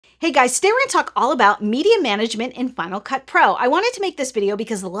Hey guys, today we're going to talk all about media management in Final Cut Pro. I wanted to make this video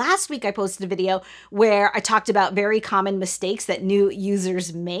because last week I posted a video where I talked about very common mistakes that new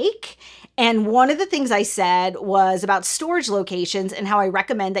users make. And one of the things I said was about storage locations and how I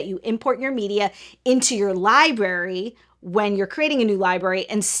recommend that you import your media into your library when you're creating a new library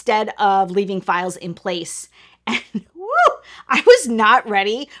instead of leaving files in place. And I was not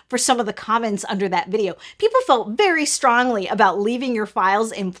ready for some of the comments under that video. People felt very strongly about leaving your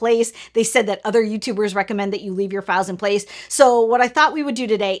files in place. They said that other YouTubers recommend that you leave your files in place. So what I thought we would do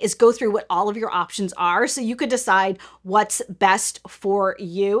today is go through what all of your options are so you could decide what's best for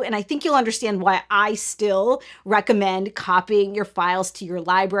you. And I think you'll understand why I still recommend copying your files to your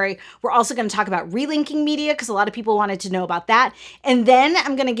library. We're also going to talk about relinking media because a lot of people wanted to know about that. And then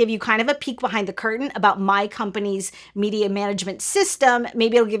I'm going to give you kind of a peek behind the curtain about my company's media management system.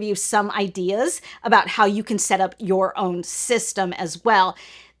 Maybe it'll give you some ideas about how you can set up your own system as well.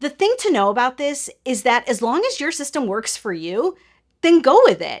 The thing to know about this is that as long as your system works for you, then go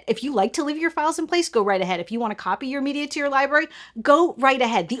with it. If you like to leave your files in place, go right ahead. If you want to copy your media to your library, go right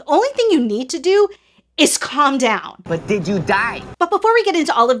ahead. The only thing you need to do is calm down. But did you die? But before we get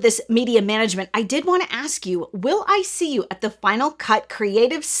into all of this media management, I did want to ask you, will I see you at the Final Cut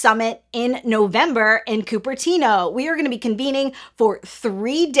Creative Summit in November in Cupertino? We are going to be convening for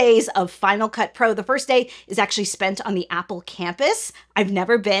 3 days of Final Cut Pro. The first day is actually spent on the Apple campus. I've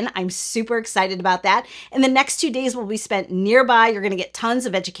never been. I'm super excited about that. And the next 2 days will be spent nearby. You're going to get tons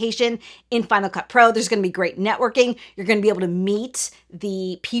of education in Final Cut Pro. There's going to be great networking. You're going to be able to meet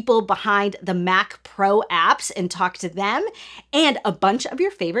the people behind the Mac Pro apps and talk to them. And a bunch of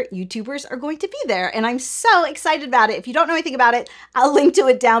your favorite YouTubers are going to be there. And I'm so excited about it. If you don't know anything about it, I'll link to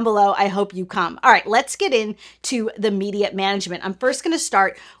it down below. I hope you come. All right, let's get into the media management. I'm first going to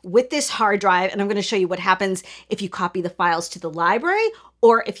start with this hard drive, and I'm going to show you what happens if you copy the files to the library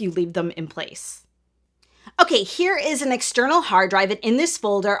or if you leave them in place. Okay, here is an external hard drive, and in this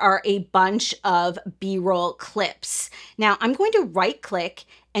folder are a bunch of B-roll clips. Now, I'm going to right-click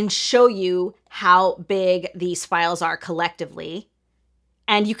and show you how big these files are collectively.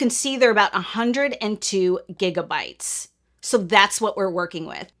 And you can see they're about 102 gigabytes. So that's what we're working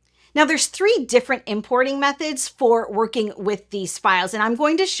with. Now, there's 3 different importing methods for working with these files, and I'm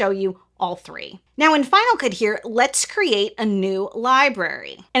going to show you all 3. Now in Final Cut here, let's create a new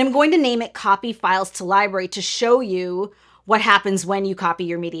library. And I'm going to name it Copy Files to Library to show you what happens when you copy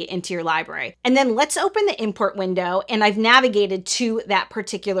your media into your library. And then let's open the import window, and I've navigated to that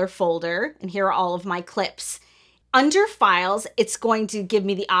particular folder, and here are all of my clips. Under Files, it's going to give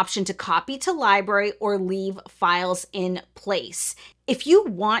me the option to copy to library or leave files in place. If you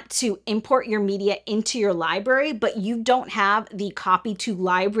want to import your media into your library, but you don't have the copy to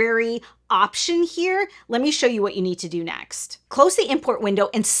library option here, let me show you what you need to do next. Close the import window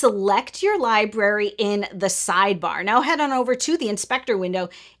and select your library in the sidebar. Now head on over to the inspector window,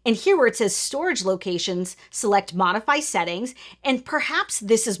 and here where it says storage locations, select modify settings, and perhaps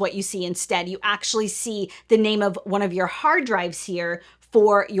this is what you see instead. You actually see the name of one of your hard drives here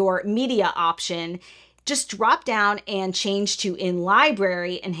for your media option. Just drop down and change to in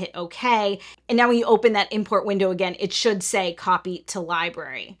library and hit OK. And now when you open that import window again, it should say copy to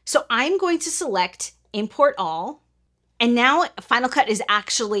library. So I'm going to select import all. And now Final Cut is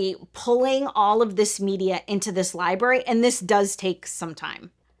actually pulling all of this media into this library, and this does take some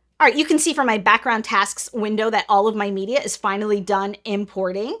time. All right, you can see from my background tasks window that all of my media is finally done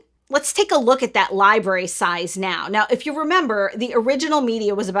importing. Let's take a look at that library size now. Now, if you remember, the original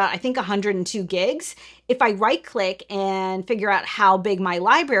media was about, I think, 102 gigs. If I right-click and figure out how big my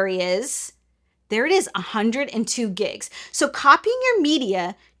library is, there it is, 102 gigs. So copying your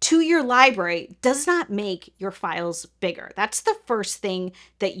media to your library does not make your files bigger. That's the first thing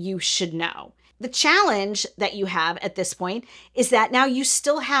that you should know. The challenge that you have at this point is that now you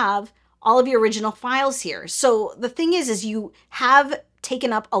still have all of your original files here. So the thing is you have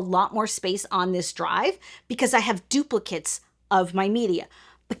taken up a lot more space on this drive because I have duplicates of my media.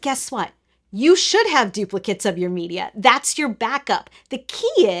 But guess what? You should have duplicates of your media. That's your backup. The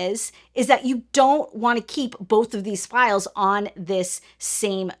key is that you don't want to keep both of these files on this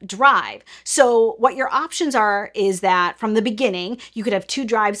same drive. So what your options are is that from the beginning, you could have 2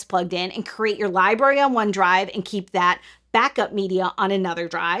 drives plugged in and create your library on one drive and keep that backup media on another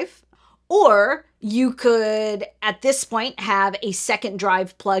drive. Or you could, at this point, have a second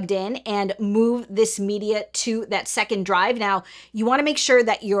drive plugged in and move this media to that second drive. Now, you want to make sure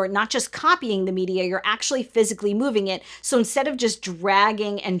that you're not just copying the media, you're actually physically moving it. So instead of just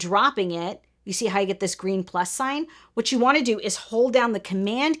dragging and dropping it, you see how you get this green plus sign? What you want to do is hold down the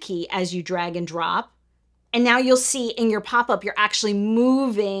command key as you drag and drop, And now you'll see in your pop-up, you're actually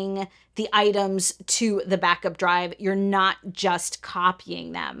moving the items to the backup drive. You're not just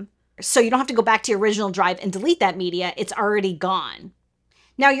copying them. So you don't have to go back to your original drive and delete that media. It's already gone.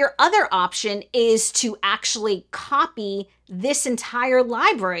 Now, your other option is to actually copy this entire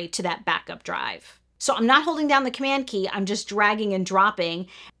library to that backup drive. So I'm not holding down the command key, I'm just dragging and dropping.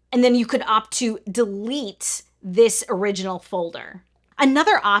 And then you could opt to delete this original folder.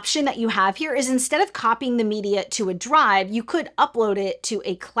 Another option that you have here is instead of copying the media to a drive, you could upload it to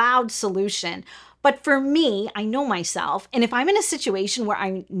a cloud solution. But for me, I know myself, and if I'm in a situation where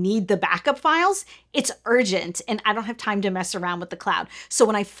I need the backup files, it's urgent and I don't have time to mess around with the cloud. So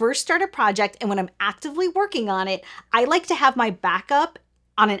when I first start a project and when I'm actively working on it, I like to have my backup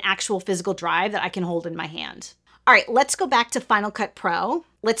on an actual physical drive that I can hold in my hand. All right, let's go back to Final Cut Pro.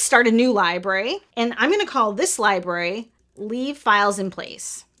 Let's start a new library, and I'm gonna call this library Leave Files in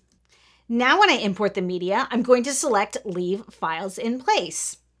Place. Now when I import the media, I'm going to select Leave Files in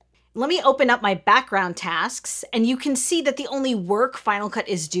Place. Let me open up my background tasks, and you can see that the only work Final Cut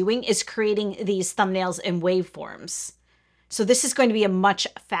is doing is creating these thumbnails and waveforms. So this is going to be a much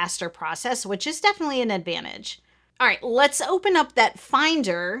faster process, which is definitely an advantage. All right, let's open up that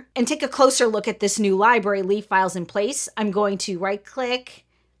Finder and take a closer look at this new library, Leave Files in Place. I'm going to right-click,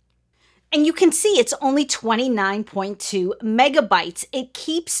 and you can see it's only 29.2 megabytes. It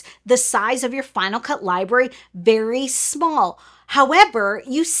keeps the size of your Final Cut library very small. However,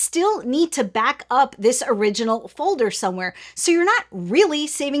 you still need to back up this original folder somewhere. So you're not really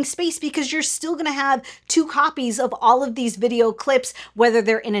saving space because you're still gonna have 2 copies of all of these video clips, whether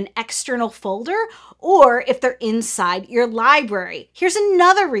they're in an external folder or if they're inside your library. Here's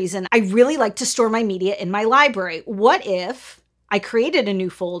another reason I really like to store my media in my library. What if I created a new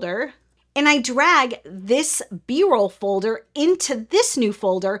folder and I drag this B-roll folder into this new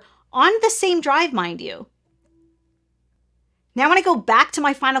folder on the same drive, mind you? Now when I go back to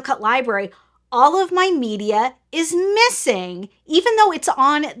my Final Cut library, all of my media is missing, even though it's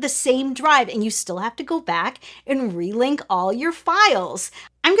on the same drive, and you still have to go back and relink all your files.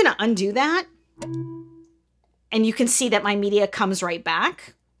 I'm gonna undo that, and you can see that my media comes right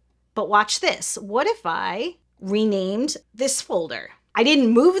back. But watch this. What if I renamed this folder? I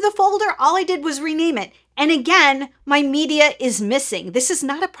didn't move the folder, all I did was rename it. And again, my media is missing. This is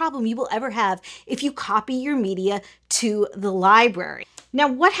not a problem you will ever have if you copy your media to the library. Now,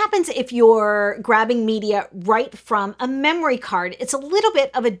 what happens if you're grabbing media right from a memory card? It's a little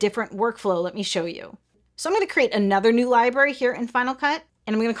bit of a different workflow. Let me show you. So I'm going to create another new library here in Final Cut,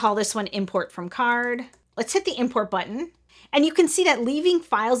 and I'm going to call this one Import from Card. Let's hit the Import button. And you can see that leaving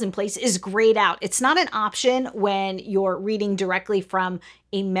files in place is grayed out. It's not an option when you're reading directly from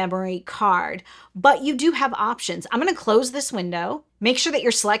a memory card, but you do have options. I'm gonna close this window. Make sure that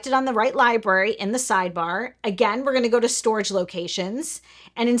you're selected on the right library in the sidebar. Again, we're gonna go to storage locations.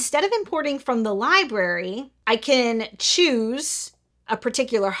 And instead of importing from the library, I can choose a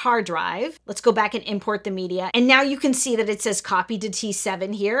particular hard drive. Let's go back and import the media. And now you can see that it says copy to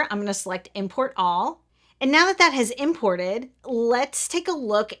T7 here. I'm gonna select import all. And now that that has imported, let's take a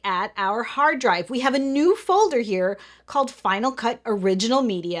look at our hard drive. We have a new folder here called Final Cut Original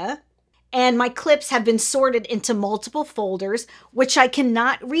Media. And my clips have been sorted into multiple folders, which I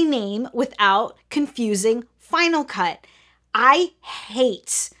cannot rename without confusing Final Cut. I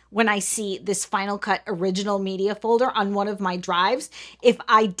hate when I see this Final Cut Original Media folder on one of my drives. If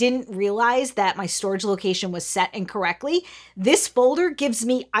I didn't realize that my storage location was set incorrectly, this folder gives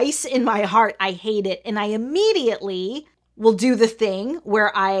me ice in my heart. I hate it. And I immediately will do the thing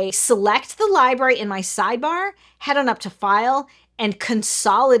where I select the library in my sidebar, head on up to File, and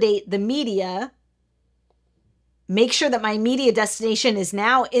consolidate the media. Make sure that my media destination is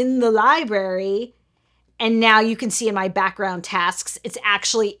now in the library. And now you can see in my background tasks, it's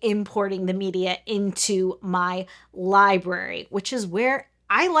actually importing the media into my library, which is where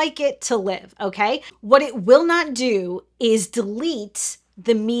I like it to live, okay? What it will not do is delete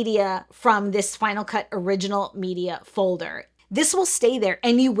the media from this Final Cut Original Media folder. This will stay there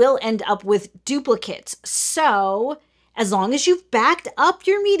and you will end up with duplicates. So as long as you've backed up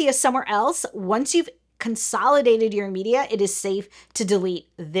your media somewhere else, once you've consolidated your media, it is safe to delete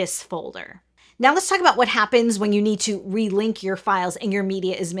this folder. Now let's talk about what happens when you need to relink your files and your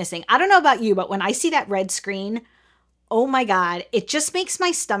media is missing. I don't know about you, but when I see that red screen, oh my God, it just makes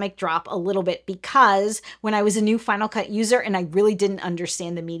my stomach drop a little bit, because when I was a new Final Cut user and I really didn't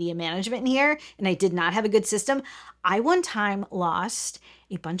understand the media management in here and I did not have a good system, I one time lost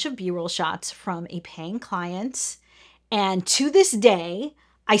a bunch of B-roll shots from a paying client. And to this day,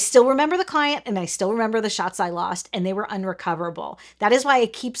 I still remember the client and I still remember the shots I lost, and they were unrecoverable. That is why I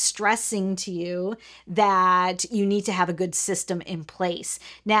keep stressing to you that you need to have a good system in place.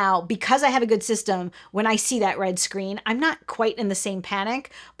 Now, because I have a good system, when I see that red screen, I'm not quite in the same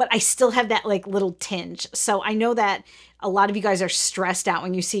panic, but I still have that like little tinge. So I know that a lot of you guys are stressed out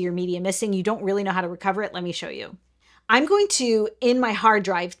when you see your media missing. You don't really know how to recover it. Let me show you. I'm going to, in my hard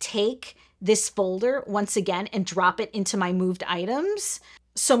drive, take this folder once again and drop it into my moved items.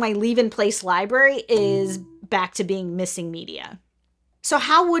 So my leave in place library is back to being missing media. So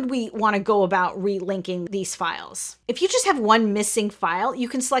how would we want to go about relinking these files? If you just have one missing file, you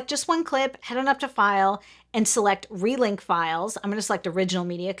can select just one clip, head on up to File, and select Relink Files. I'm going to select Original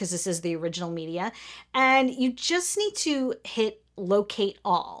Media because this is the original media. And you just need to hit Locate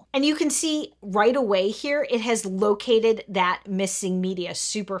All. And you can see right away here, it has located that missing media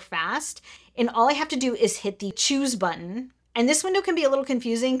super fast. And all I have to do is hit the Choose button. And this window can be a little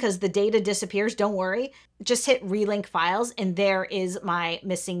confusing because the data disappears. Don't worry. Just hit Relink Files and there is my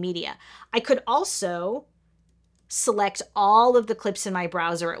missing media. I could also select all of the clips in my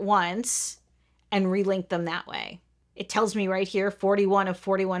browser at once and relink them that way. It tells me right here, 41 of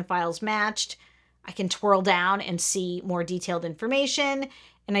 41 files matched. I can twirl down and see more detailed information,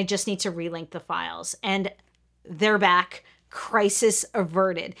 and I just need to relink the files. And they're back. Crisis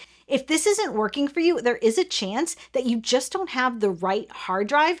averted. If this isn't working for you, there is a chance that you just don't have the right hard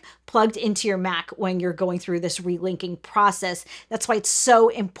drive plugged into your Mac when you're going through this relinking process. That's why it's so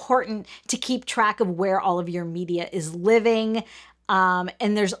important to keep track of where all of your media is living.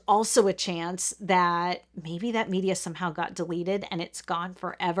 And there's also a chance that maybe that media somehow got deleted and it's gone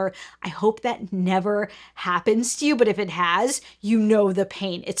forever. I hope that never happens to you, but if it has, you know the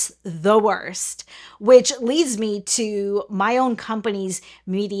pain. It's the worst, which leads me to my own company's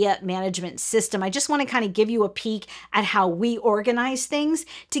media management system. I just want to kind of give you a peek at how we organize things.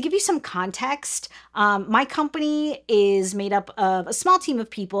 To give you some context, my company is made up of a small team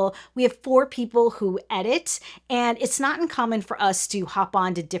of people. We have 4 people who edit, and it's not uncommon for us to hop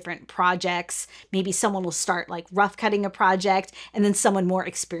on to different projects. Maybe someone will start like rough cutting a project and then someone more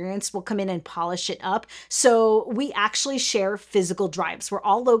experienced will come in and polish it up. So we actually share physical drives. We're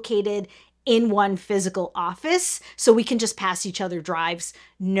all located in one physical office, so we can just pass each other drives,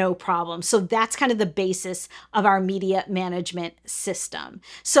 no problem. So that's kind of the basis of our media management system.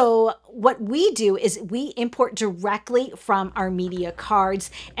 So what we do is we import directly from our media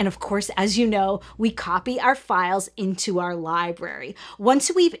cards. And of course, as you know, we copy our files into our library. Once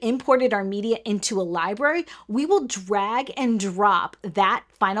we've imported our media into a library, we will drag and drop that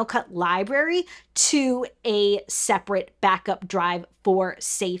Final Cut library to a separate backup drive for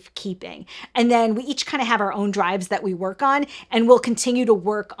safekeeping. And then we each kind of have our own drives that we work on, and we'll continue to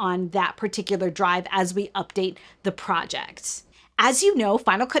work on that particular drive as we update the project. As you know,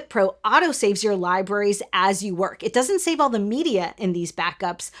 Final Cut Pro auto-saves your libraries as you work. It doesn't save all the media in these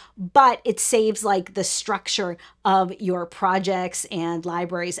backups, but it saves like the structure of your projects and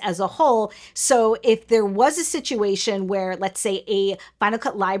libraries as a whole. So if there was a situation where, let's say, a Final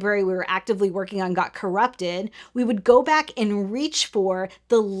Cut library we were actively working on got corrupted, we would go back and reach for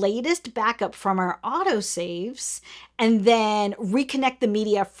the latest backup from our autosaves and then reconnect the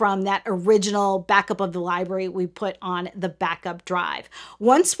media from that original backup of the library we put on the backup drive.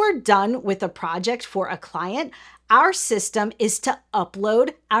 Once we're done with a project for a client, our system is to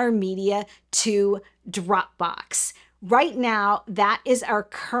upload our media to Dropbox. Right now, that is our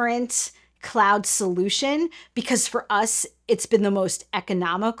current cloud solution because for us, it's been the most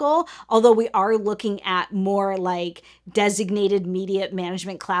economical, although we are looking at more like designated media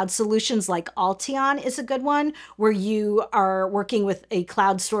management cloud solutions like Alteon is a good one, where you are working with a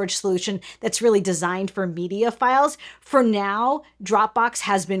cloud storage solution that's really designed for media files. For now, Dropbox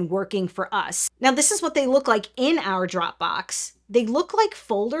has been working for us. Now, this is what they look like in our Dropbox. They look like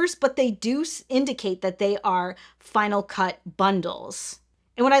folders, but they do indicate that they are Final Cut bundles.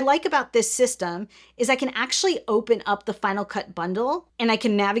 And what I like about this system is I can actually open up the Final Cut bundle and I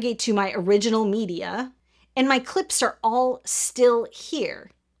can navigate to my original media and my clips are all still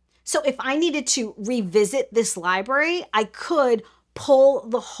here. So if I needed to revisit this library, I could pull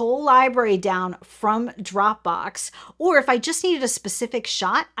the whole library down from Dropbox, or if I just needed a specific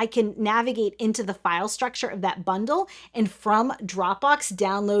shot, I can navigate into the file structure of that bundle and from Dropbox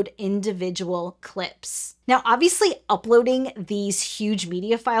download individual clips. Now, obviously uploading these huge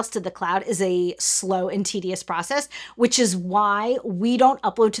media files to the cloud is a slow and tedious process, which is why we don't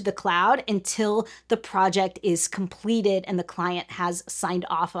upload to the cloud until the project is completed and the client has signed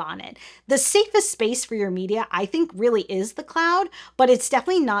off on it. The safest space for your media, I think, really is the cloud, but it's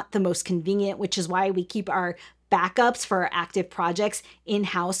definitely not the most convenient, which is why we keep our backups for our active projects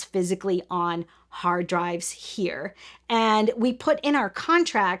in-house physically on hard drives here. And we put in our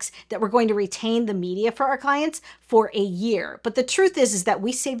contracts that we're going to retain the media for our clients for a year. But the truth is that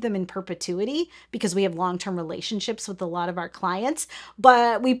we save them in perpetuity because we have long-term relationships with a lot of our clients.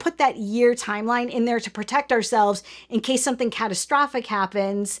 But we put that year timeline in there to protect ourselves in case something catastrophic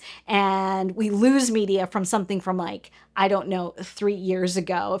happens and we lose media from something from like, I don't know, 3 years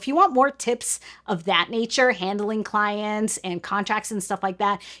ago. If you want more tips of that nature, handling clients and contracts and stuff like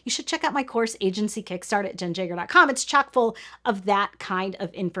that, you should check out my course, Agency Kickstart at JennJager.com. It's chock full of that kind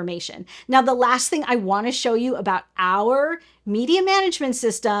of information. Now, the last thing I want to show you about our media management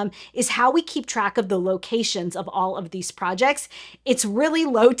system is how we keep track of the locations of all of these projects. It's really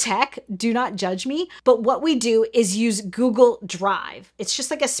low tech, do not judge me, but what we do is use Google Drive. It's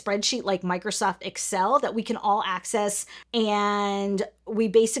just like a spreadsheet like Microsoft Excel that we can all access, and we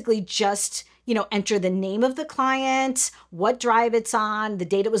basically just enter the name of the client, what drive it's on, the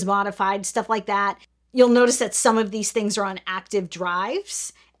date it was modified, stuff like that. You'll notice that some of these things are on active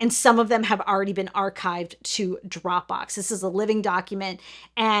drives and some of them have already been archived to Dropbox. This is a living document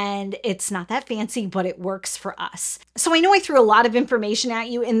and it's not that fancy, but it works for us. So I know I threw a lot of information at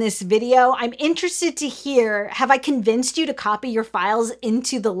you in this video. I'm interested to hear, have I convinced you to copy your files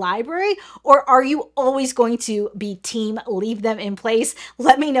into the library, or are you always going to be team leave them in place?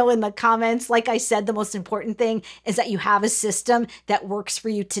 Let me know in the comments. Like I said, the most important thing is that you have a system that works for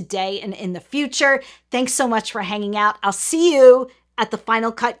you today and in the future. Thanks so much for hanging out. I'll see you at the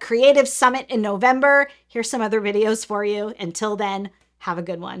Final Cut Creative Summit in November. Here's some other videos for you. Until then, have a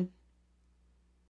good one.